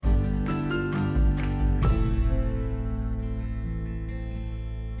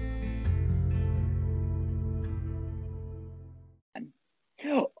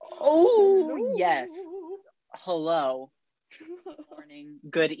Yes. Hello. Good morning,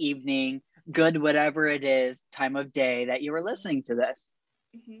 good evening, good whatever it is, time of day that you are listening to this.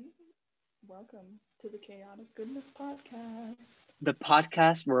 Mm-hmm. Welcome to the Chaotic Goodness Podcast The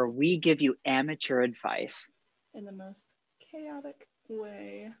podcast where we give you amateur advice. in the most chaotic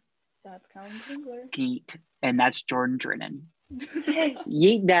way. That's Colin Klingler. Skeet. And that's Jordan Drennan.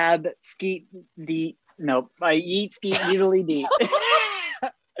 Yeet dab, skeet deet. Nope. I yeet skeet deedly deet.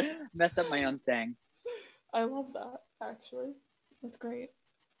 Messed up my own saying. I love that, actually. That's great.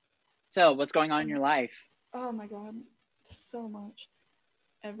 So, what's going on in your life? Oh my god, so much.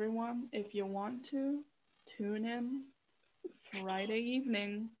 Everyone, if you want to, tune in Friday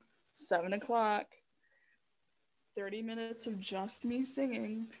evening, 7 o'clock. 30 minutes of just me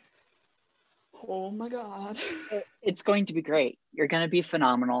singing. Oh my god. It's going to be great. You're going to be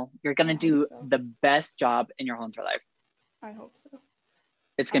phenomenal. You're going to do so. the best job in your whole entire life. I hope so.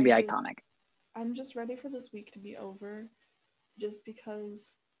 It's going to be iconic. I'm just ready for this week to be over. Just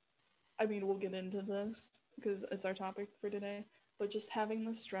because, I mean, we'll get into this because it's our topic for today. But just having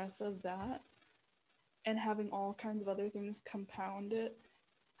the stress of that and having all kinds of other things compound it,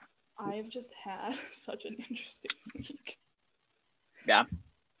 I've just had such an interesting week. Yeah.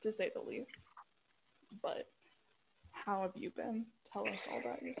 To say the least. But how have you been? Tell us all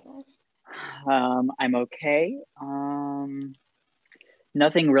about yourself. I'm okay.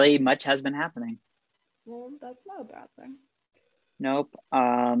 Nothing really much has been happening. Well, that's not a bad thing. Nope.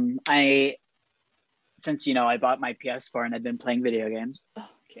 Since I bought my PS4 and I've been playing video games. Oh,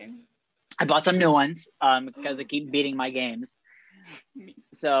 King. I bought some new ones because I keep beating my games.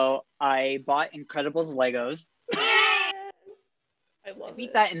 So I bought Incredibles Legos. Yes! I love it. I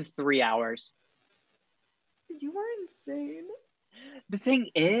beat that in 3 hours. You are insane. The thing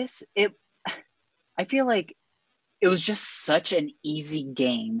is, I feel like it was just such an easy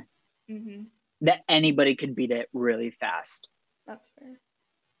game that anybody could beat it really fast. That's fair.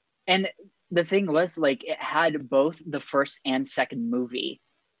 And the thing was, like, it had both the first and second movie.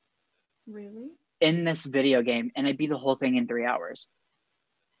 Really? In this video game, and I beat the whole thing in 3 hours.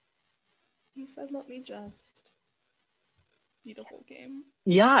 He said, let me just beat a whole game.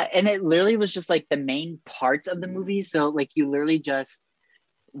 Yeah, and it literally was just like the main parts of the movie. So like you literally just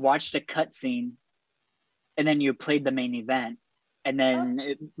watched a cutscene and then you played the main event and then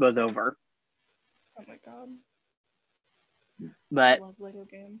it was over. Oh my god. But I love Lego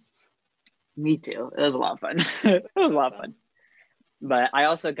games. Me too. It was a lot of fun. It was a lot of fun. But I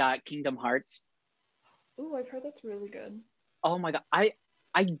also got Kingdom Hearts. Ooh, I've heard that's really good. Oh my god.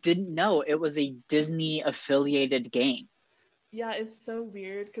 I didn't know it was a Disney affiliated game. Yeah, it's so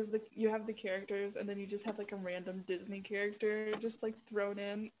weird because you have the characters and then you just have like a random Disney character just like thrown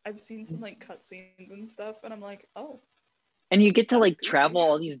in. I've seen some like cutscenes and stuff and I'm like, oh. And you get to like travel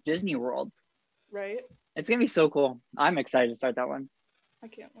all these Disney worlds. Right? It's gonna be so cool. I'm excited to start that one. I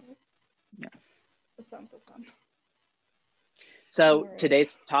can't wait. Yeah. That sounds so fun. So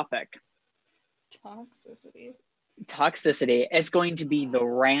today's topic. Toxicity is going to be the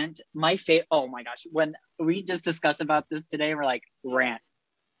rant. Oh my gosh, when we just discussed about this today, we're like, rant.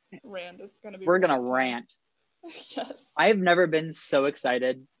 It's gonna be. We're gonna rant. Yes. I have never been so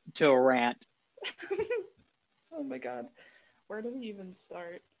excited to rant. Oh my god, where do we even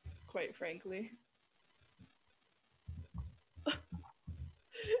start? Quite frankly,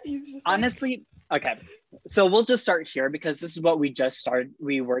 he's just honestly okay. So we'll just start here because this is what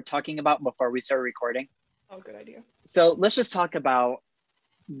we were talking about before we started recording. Oh, good idea. So let's just talk about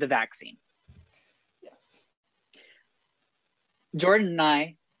the vaccine. Yes. Jordan and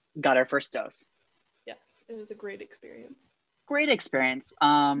I got our first dose. Yes, it was a great experience. Great experience.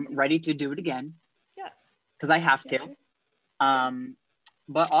 Ready to do it again. Yes. Because I have to.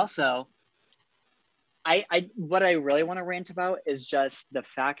 But also, what I really want to rant about is just the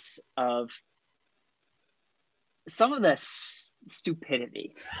facts of some of the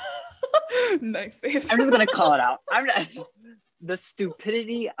stupidity. Nice. I'm just gonna call it out. The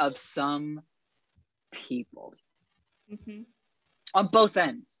stupidity of some people on both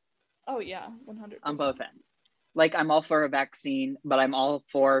ends. Oh yeah, 100%. On both ends. Like I'm all for a vaccine, but I'm all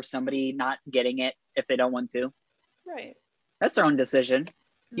for somebody not getting it if they don't want to. Right. That's their own decision.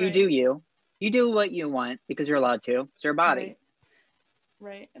 You do you. You do what you want because you're allowed to. It's your body.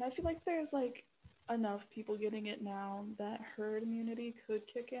 Right. And I feel like there's like enough people getting it now that herd immunity could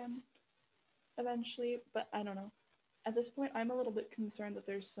kick in eventually, but I don't know. At this point, I'm a little bit concerned that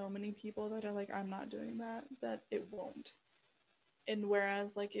there's so many people that are like, I'm not doing that it won't. And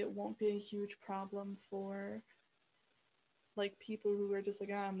whereas like it won't be a huge problem for like people who are just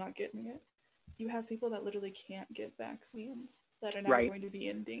like, I'm not getting it. You have people that literally can't get vaccines that are now going to be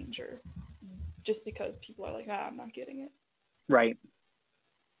in danger just because people are like, I'm not getting it. Right.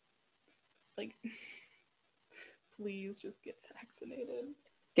 Like, please just get vaccinated.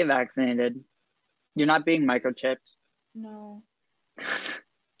 Get vaccinated. You're not being microchipped. No,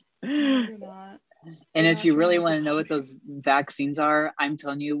 And you're not. if Not you turning really into want to know what zombies. those vaccines are, I'm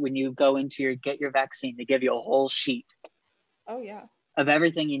telling you, when you go into your get your vaccine, they give you a whole sheet Oh yeah, of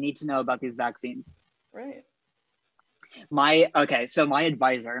everything you need to know about these vaccines. right. My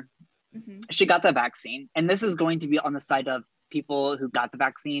advisor, Mm-hmm. she got the vaccine, and this is going to be on the side of people who got the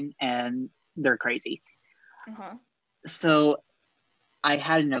vaccine and they're crazy. Uh-huh. So I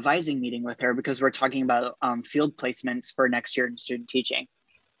had an advising meeting with her because we're talking about field placements for next year in student teaching.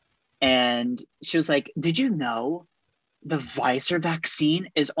 And she was like, "Did you know the Pfizer vaccine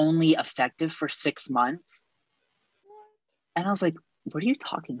is only effective for 6 months?" What? And I was like, "What are you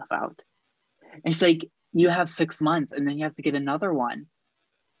talking about?" And she's like, "You have 6 months and then you have to get another one."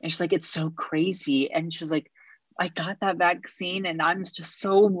 And she's like, "It's so crazy." And she's like, "I got that vaccine and I'm just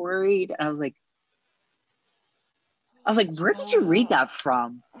so worried." And I was like, "Where did you read that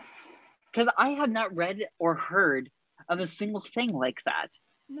from?" Because I have not read or heard of a single thing like that.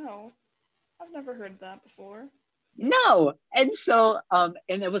 No, I've never heard that before. No. And so, and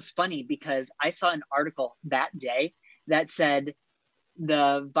it was funny because I saw an article that day that said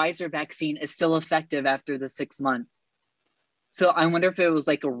the Pfizer vaccine is still effective after the 6 months. So I wonder if it was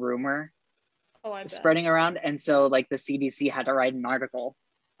like a rumor Oh, I bet. spreading around. And so like the CDC had to write an article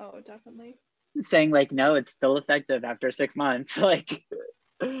Oh, definitely. saying like, no, it's still effective after 6 months. Like,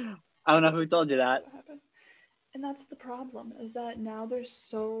 I don't know who told you that. What happened? And that's the problem, is that now there's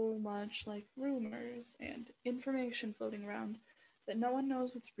so much like rumors and information floating around that no one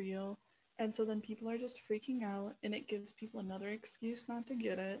knows what's real. And so then people are just freaking out, and it gives people another excuse not to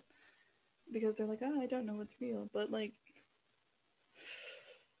get it because they're like, I don't know what's real. But like,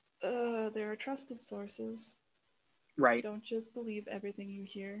 there are trusted sources. Right. Don't just believe everything you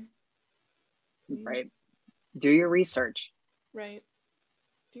hear, please. Right. Do your research. Right.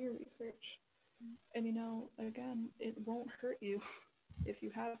 Do your research. And again, it won't hurt you if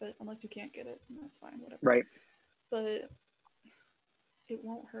you have it, unless you can't get it, and that's fine, whatever. Right. But it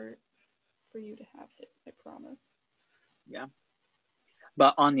won't hurt for you to have it, I promise. Yeah.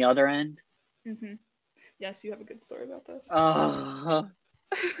 But on the other end, Mm-hmm. Yes, you have a good story about this.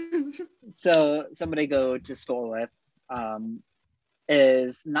 So somebody I go to school with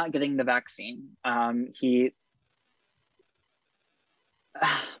is not getting the vaccine. He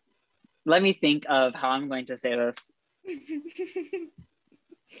let me think of how I'm going to say this.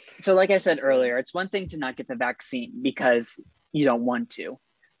 So like I said earlier, it's one thing to not get the vaccine because you don't want to.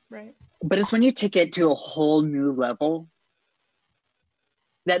 Right. But it's when you take it to a whole new level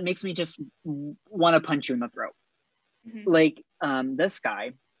that makes me just want to punch you in the throat. Mm-hmm. Like this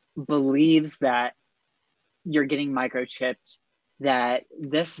guy believes that you're getting microchipped, that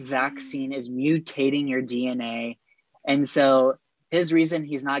this vaccine is mutating your DNA. And so his reason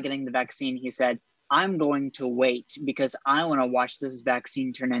he's not getting the vaccine, he said, "I'm going to wait because I want to watch this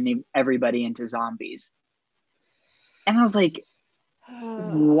vaccine turn everybody into zombies." And I was like,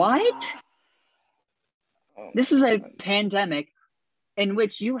 what? Oh This my is a god. pandemic in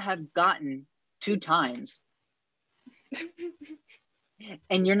which you have gotten 2 times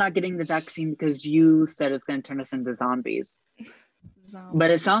and you're not getting the vaccine because you said it's going to turn us into zombies.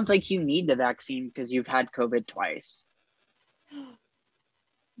 But it sounds like you need the vaccine because you've had COVID twice.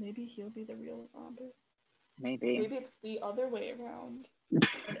 Maybe he'll be the real zombie. Maybe. Maybe it's the other way around.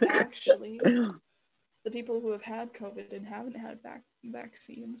 And actually, the people who have had COVID and haven't had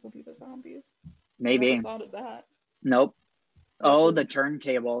vaccines will be the zombies. I never Maybe. thought of that. Nope. What Oh, does... the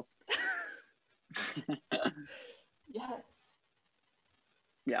turntables. Yes.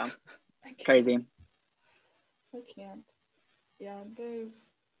 Yeah. I can't. Crazy. I can't. Yeah,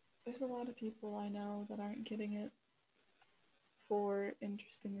 there's a lot of people I know that aren't getting it for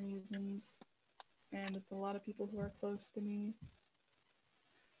interesting reasons, and it's a lot of people who are close to me.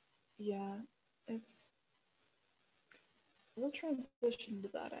 Yeah, it's we'll transition to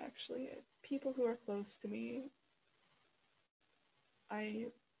that actually. People who are close to me, I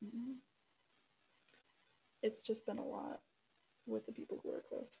it's just been a lot with the people who are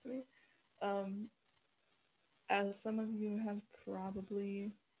close to me. Um, as some of you have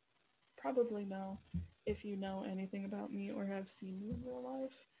probably know, if you know anything about me or have seen me in real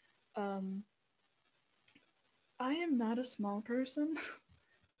life, I am not a small person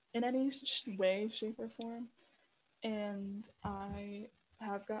in any way, shape, or form, and I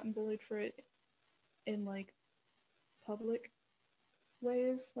have gotten bullied for it in like public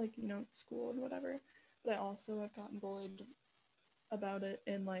ways, like school and whatever. But I also have gotten bullied about it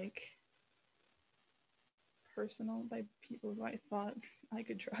in like personal by people who I thought I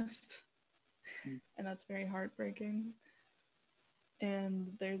could trust. Mm. And that's very heartbreaking. And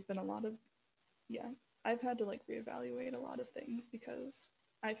there's been a lot of, yeah, I've had to like reevaluate a lot of things because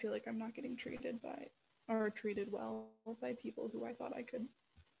I feel like I'm not getting treated by or treated well by people who I thought I could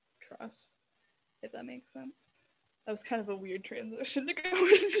trust, if that makes sense. That was kind of a weird transition to go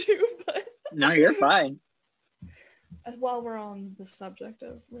into, but No, you're fine. while we're on the subject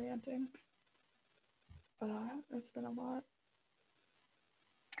of ranting, it's been a lot.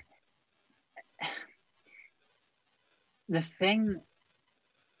 The thing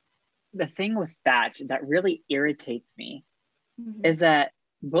with that really irritates me is that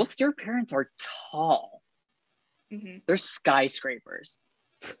both your parents are tall. They're skyscrapers.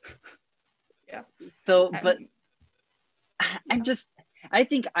 Yeah. So, but I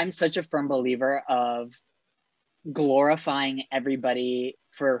think I'm such a firm believer of glorifying everybody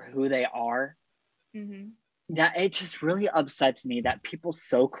for who they are, that it just really upsets me that people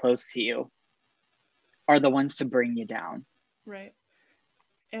so close to you are the ones to bring you down. Right.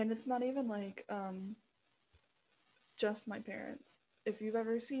 And it's not even like just my parents. If you've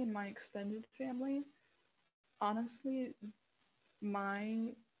ever seen my extended family, honestly,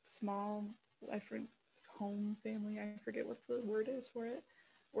 my small home family, I forget what the word is for it,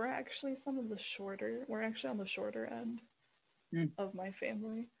 we're actually on the shorter end of my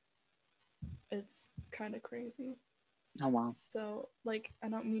family. It's kind of crazy. Oh wow. So like, I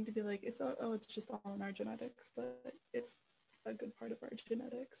don't mean to be like it's just all in our genetics, but it's a good part of our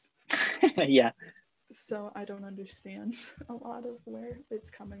genetics. Yeah. So I don't understand a lot of where it's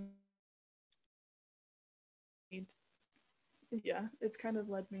coming. Yeah, it's kind of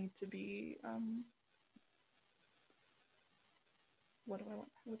led me to be what do I want?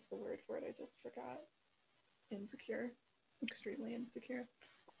 What's the word for it? I just forgot. Insecure, extremely insecure.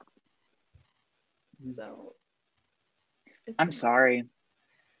 So I'm sorry.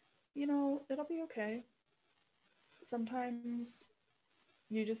 You know, it'll be okay. Sometimes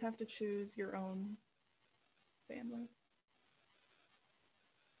you just have to choose your own family.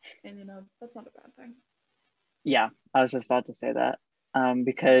 And you know, that's not a bad thing. Yeah, I was just about to say that.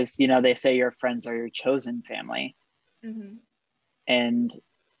 Because you know they say your friends are your chosen family. And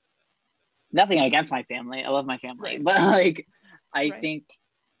nothing against my family. I love my family. Right. But like I think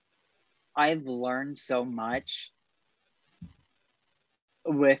I've learned so much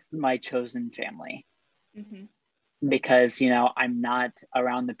with my chosen family. Because, you know, I'm not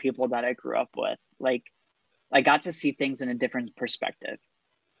around the people that I grew up with. Like, I got to see things in a different perspective.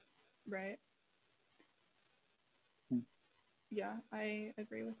 Right. Yeah, I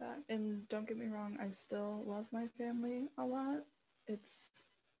agree with that. And don't get me wrong, I still love my family a lot. It's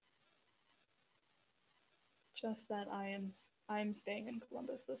just that I'm staying in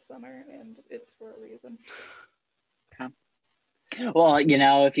Columbus this summer, and it's for a reason. Okay. Well, you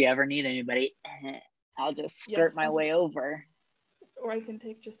know, if you ever need anybody, I'll just skirt my way over. Or I can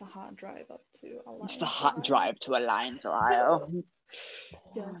take just a hot drive up to Alliance. Just a hot drive to Alliance, Ohio.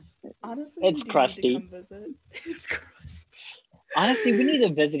 Yes. Honestly, it's crusty. Need to come visit. It's crusty. Honestly, we need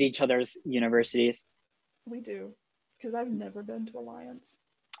to visit each other's universities. We do. Because I've never been to Alliance.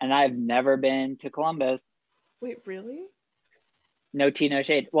 And I've never been to Columbus. Wait, really? No tea, no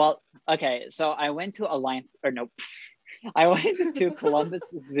shade. Well, okay, so I went to Alliance, or no, I went to Columbus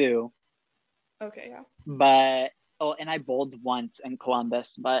Zoo. Okay, yeah. But, and I bowled once in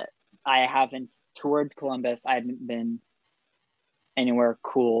Columbus, but I haven't toured Columbus. I haven't been anywhere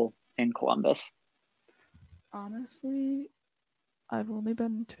cool in Columbus. Honestly, I've only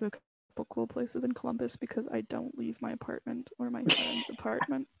been to a couple cool places in Columbus because I don't leave my apartment or my friend's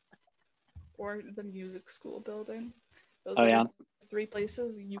apartment or the music school building. Those are the 3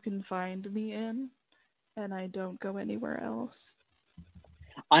 places you can find me in, and I don't go anywhere else.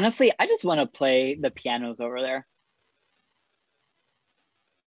 Honestly, I just want to play the pianos over there.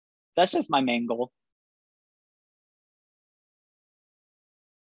 That's just my main goal.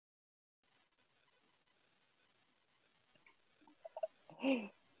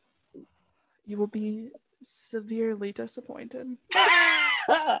 You will be severely disappointed.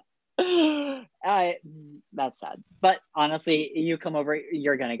 That's sad. But honestly, you come over,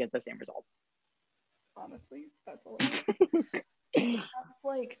 you're going to get the same results. Honestly, that's all it is.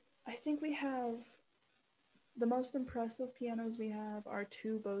 Like, I think we have the most impressive pianos we have are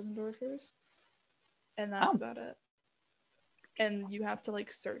 2 Bosendorfers, and that's about it. And you have to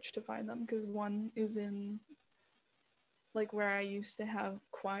like search to find them because one is in like where I used to have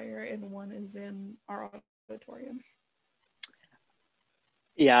choir and one is in our auditorium.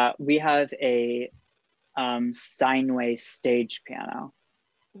 Yeah, we have a Steinway stage piano.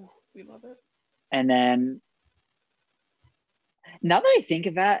 Ooh, we love it. And then Now that I think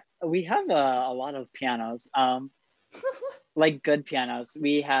of that, we have a lot of pianos, like good pianos.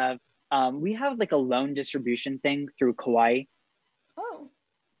 We have like a loan distribution thing through Kauai. Oh,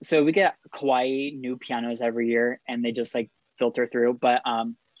 So we get Kauai new pianos every year, and they just like filter through. But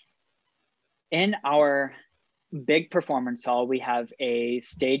in our big performance hall, we have a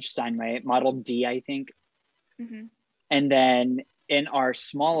stage Steinway, Model D, I think. mm-hmm. And then in our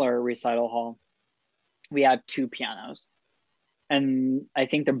smaller recital hall, we have two pianos. And I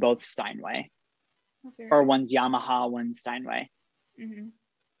think they're both Steinway, Oh, very or cool. one's Yamaha, one's Steinway. Mm-hmm.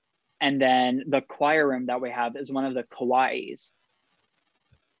 And then the choir room that we have is one of the Kauai's.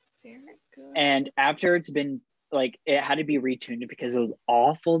 Very good. And after it's been like, it had to be retuned because it was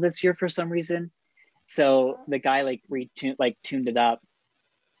awful this year for some reason. So the guy like tuned it up.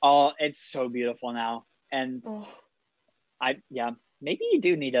 Oh, it's so beautiful now. And Oh, yeah, maybe you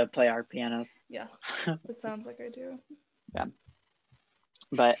do need to play our pianos. yes. It sounds like I do. Yeah.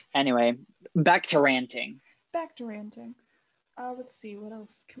 But anyway, back to ranting. Back to ranting. Let's see, what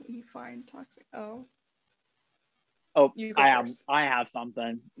else can we find toxic? Oh, Oh, you go first. I have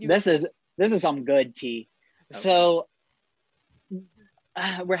something. You go This is first. some good tea. Okay. So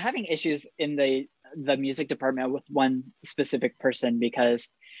we're having issues in the music department with one specific person because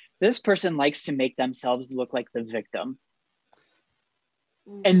this person likes to make themselves look like the victim.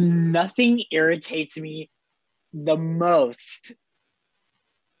 Ooh. And nothing irritates me the most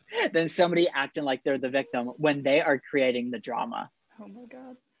than somebody acting like they're the victim when they are creating the drama. Oh my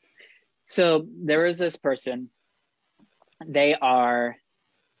god. So there is this person. They're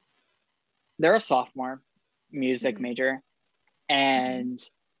a sophomore music Mm-hmm. major, and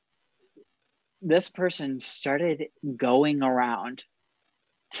this person started going around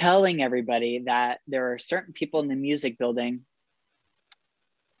telling everybody that there are certain people in the music building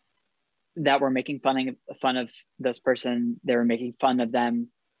that were making fun of this person. They were making fun of them,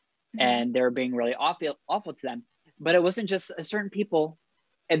 and they were being really awful to them. But it wasn't just a certain people.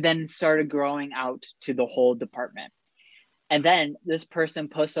 It then started growing out to the whole department. And then this person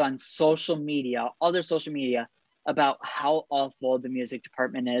posted on social media, other social media, about how awful the music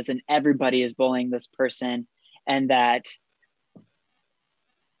department is, and everybody is bullying this person, and that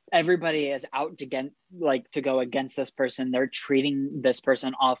everybody is out to go against this person. They're treating this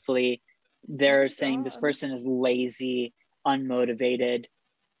person awfully. They're saying this person is lazy, unmotivated,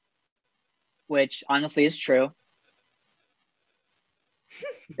 which honestly is true.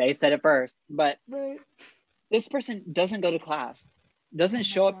 They said it first, but right. This person doesn't go to class, doesn't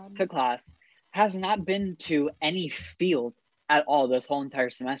show up to class, has not been to any field at all this whole entire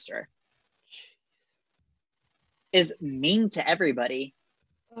semester. Jeez. Is mean to everybody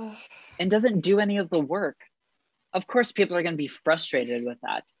Ugh. and doesn't do any of the work. Of course, people are going to be frustrated with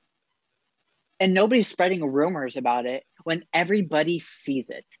that. And nobody's spreading rumors about it when everybody sees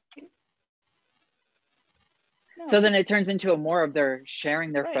it. No. So then it turns into more of their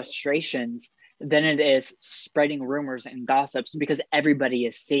sharing their frustrations than it is spreading rumors and gossips because everybody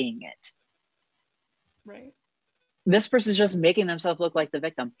is seeing it. Right. This person's just making themselves look like the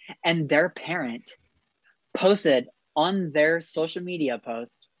victim. And their parent posted on their social media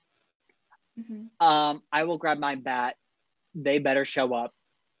post, I will grab my bat. They better show up.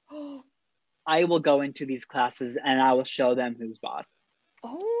 I will go into these classes and I will show them who's boss.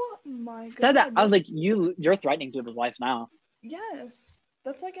 Oh my god. Said that. I was like, you're threatening people's life now. Yes.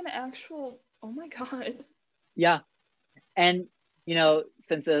 That's like an actual, oh my god. Yeah. And,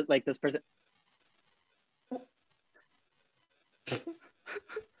 since like this person.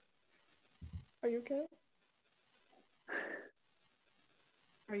 Are you okay?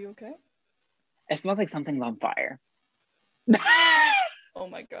 Are you okay? It smells like something's on fire. Oh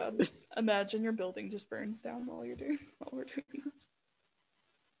my god. Imagine your building just burns down while we're doing this.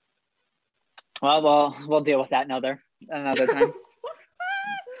 Well, we'll deal with that another time.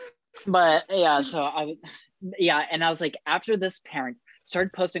 But yeah, and I was like, after this parent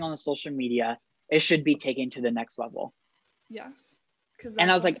started posting on the social media, it should be taken to the next level. Yes. And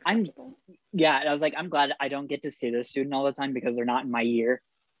I was like, I'm glad I don't get to see this student all the time because they're not in my year.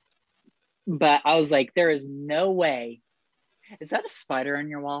 But I was like, there is no way. Is that a spider on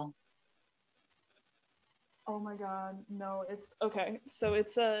your wall? Oh my god, no, it's okay. So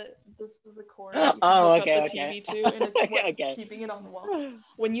this is a cord that you can hook up the TV to, and it's what's keeping it on the wall.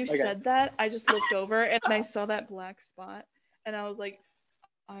 When you said that, I just looked over and I saw that black spot, and I was like,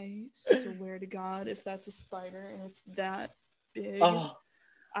 I swear to God, if that's a spider and it's that big,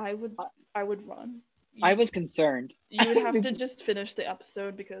 I would run. I was concerned. You would have to just finish the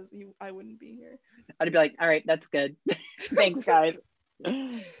episode because I wouldn't be here. I'd be like, all right, that's good. Thanks, guys.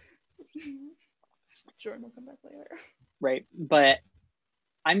 Jordan will come back later. right? But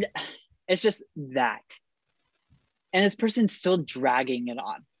I'm it's just that. And this person's still dragging it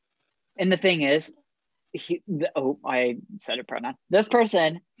on. And the thing is, I said a pronoun. This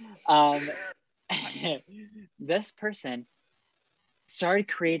person, um, this person started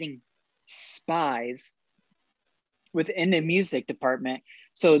creating spies within the music department,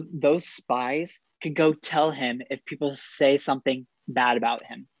 so those spies could go tell him if people say something bad about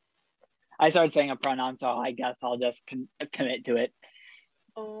him. I started saying a pronoun, so I guess I'll just commit to it.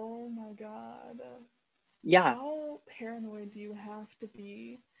 Oh my god. Yeah, How paranoid do you have to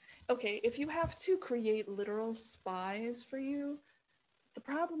be? Okay, if you have to create literal spies for you, the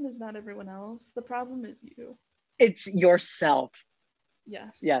problem is not everyone else. The problem is you. it's yourself.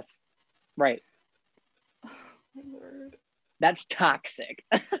 Yes. Yes, right. Oh, my word. That's toxic.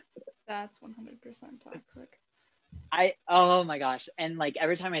 That's 100% toxic. Oh my gosh. And like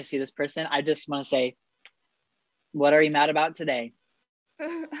every time I see this person, I just want to say, what are you mad about today?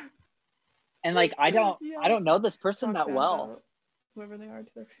 And like I don't Yes. know this person Talk that bad well, about whoever they are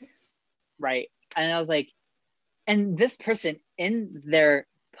to their face. right? And I was like, and this person in their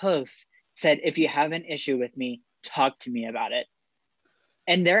post said, if you have an issue with me, talk to me about it.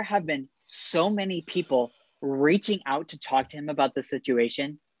 And there have been so many people reaching out to talk to him about the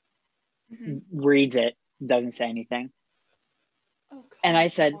situation. Reads it, doesn't say anything. Oh, And I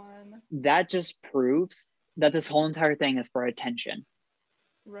said, on. that just proves that this whole entire thing is for attention.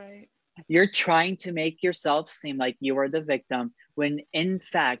 Right. You're trying to make yourself seem like you are the victim when in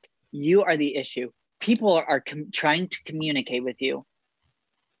fact you are the issue. People are trying to communicate with you,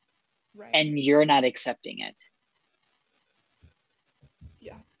 Right. and you're not accepting it.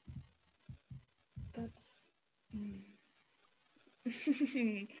 Yeah. That's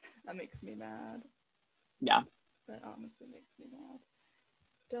that makes me mad. Yeah. That honestly makes me mad.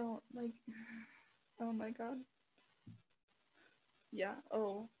 Don't like oh my god. Yeah.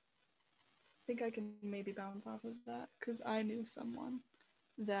 Oh. I think I can maybe bounce off of that because I knew someone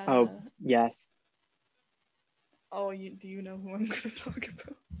that Oh, yes. oh, do you know who I'm gonna talk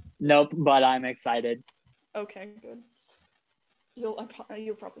about? Nope, but I'm excited. Okay, good. You'll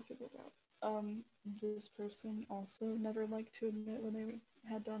probably figure it out. This person also never liked to admit when they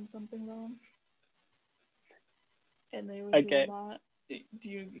had done something wrong, and they would do a Okay. lot. Do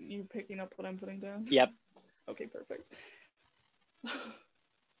you picking up what I'm putting down? Yep. Okay, perfect.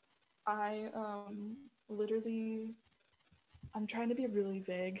 I literally I'm trying to be really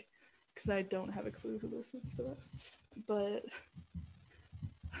vague because I don't have a clue who listens to this, but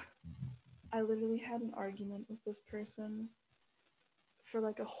I literally had an argument with this person for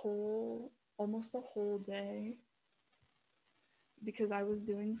like almost a whole day because I was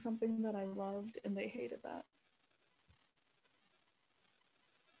doing something that I loved and they hated that.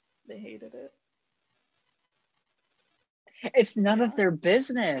 They hated it. It's none of their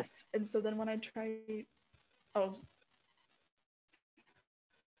business. And so then when I tried, oh,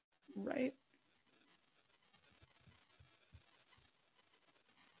 right.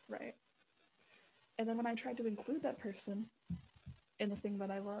 Right. And then when I tried to include that person in the thing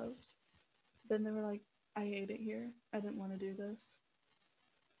that I loved, then they were like, I hate it here. I didn't want to do this.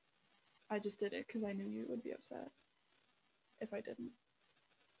 I just did it because I knew you would be upset if I didn't.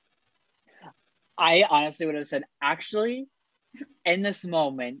 I honestly would have said, actually, in this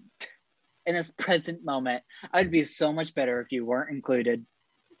moment, in this present moment, I'd be so much better if you weren't included.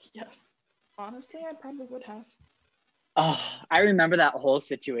 Yes. Honestly, I probably would have. Oh, I remember that whole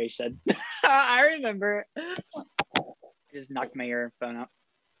situation. I remember. I just knocked my earphone out.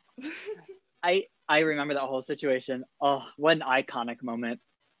 I remember that whole situation. Oh, what an iconic moment.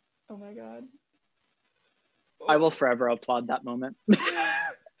 Oh my god. Oh. I will forever applaud that moment. No.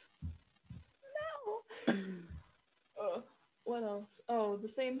 What else? Oh, the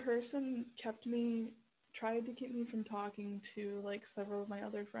same person tried to keep me from talking to like several of my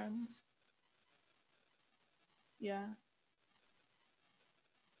other friends. Yeah.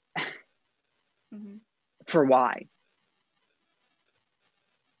 For why?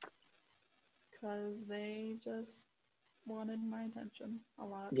 Because they just wanted my attention a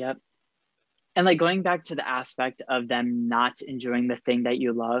lot. Yep. And like going back to the aspect of them not enjoying the thing that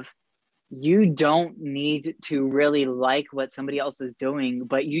you love, you don't need to really like what somebody else is doing,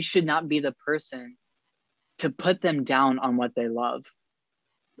 but you should not be the person to put them down on what they love.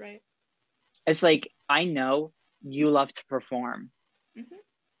 Right. It's like, I know you love to perform.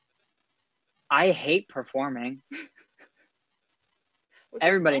 I hate performing.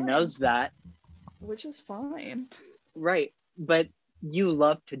 Everybody knows that. Which is fine. Right. But you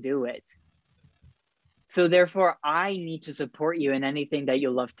love to do it. So therefore, I need to support you in anything that you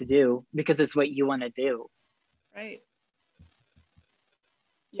love to do because it's what you want to do. Right.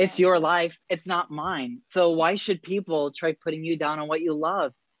 It's Yeah, your that's life. It's not mine. So why should people try putting you down on what you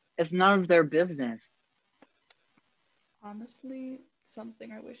love? It's none of their business. honestly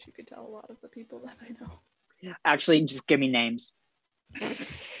something I wish you could tell a lot of the people that I know. Actually, just give me names.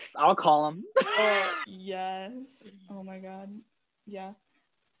 I'll call them. Oh, yes. Oh my god. Yeah.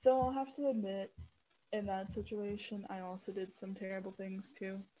 Though I'll have to admit, in that situation, I also did some terrible things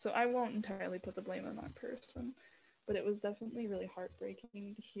too. So I won't entirely put the blame on that person, but it was definitely really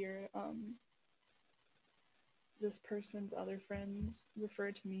heartbreaking to hear this person's other friends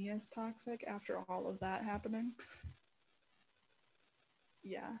refer to me as toxic after all of that happening.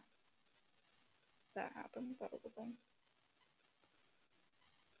 Yeah, that happened. That was a thing.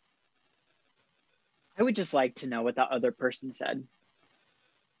 I would just like to know what that other person said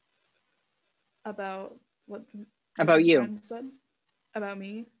About what about my you. friend said about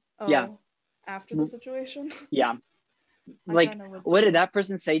me. Yeah. Oh, after the situation. Yeah. I Like, kind of would what too. did that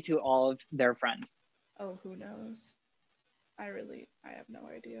person say to all of their friends? Oh, who knows? I have no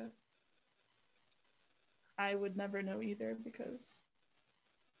idea. I would never know either because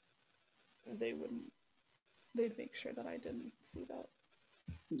they wouldn't, they'd make sure that I didn't see that.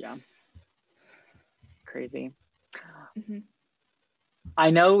 Yeah. Crazy. Mm-hmm.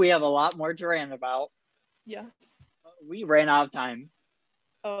 I know we have a lot more to rant about. Yes. We ran out of time.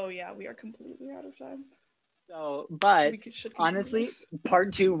 Oh, yeah, we are completely out of time. So, but Should honestly,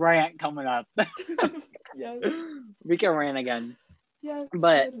 part 2 rant coming up. Yes. We can rant again. Yes, I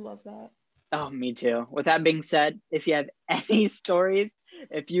But would love that. oh, me too. With that being said, if you have any stories,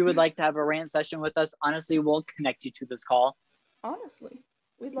 if you would like to have a rant session with us, honestly, we'll connect you to this call. Honestly,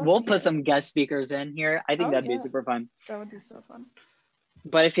 we'd love We'll to hear put it. some guest speakers in here. I think Oh, that'd be yeah, super fun. that would be so fun.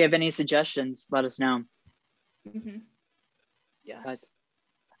 But if you have any suggestions, let us know. Mm-hmm. But Yes.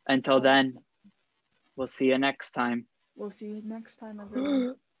 until Let us then, know. we'll see you next time. We'll see you next time,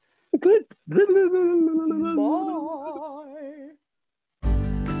 everyone. Good. Bye.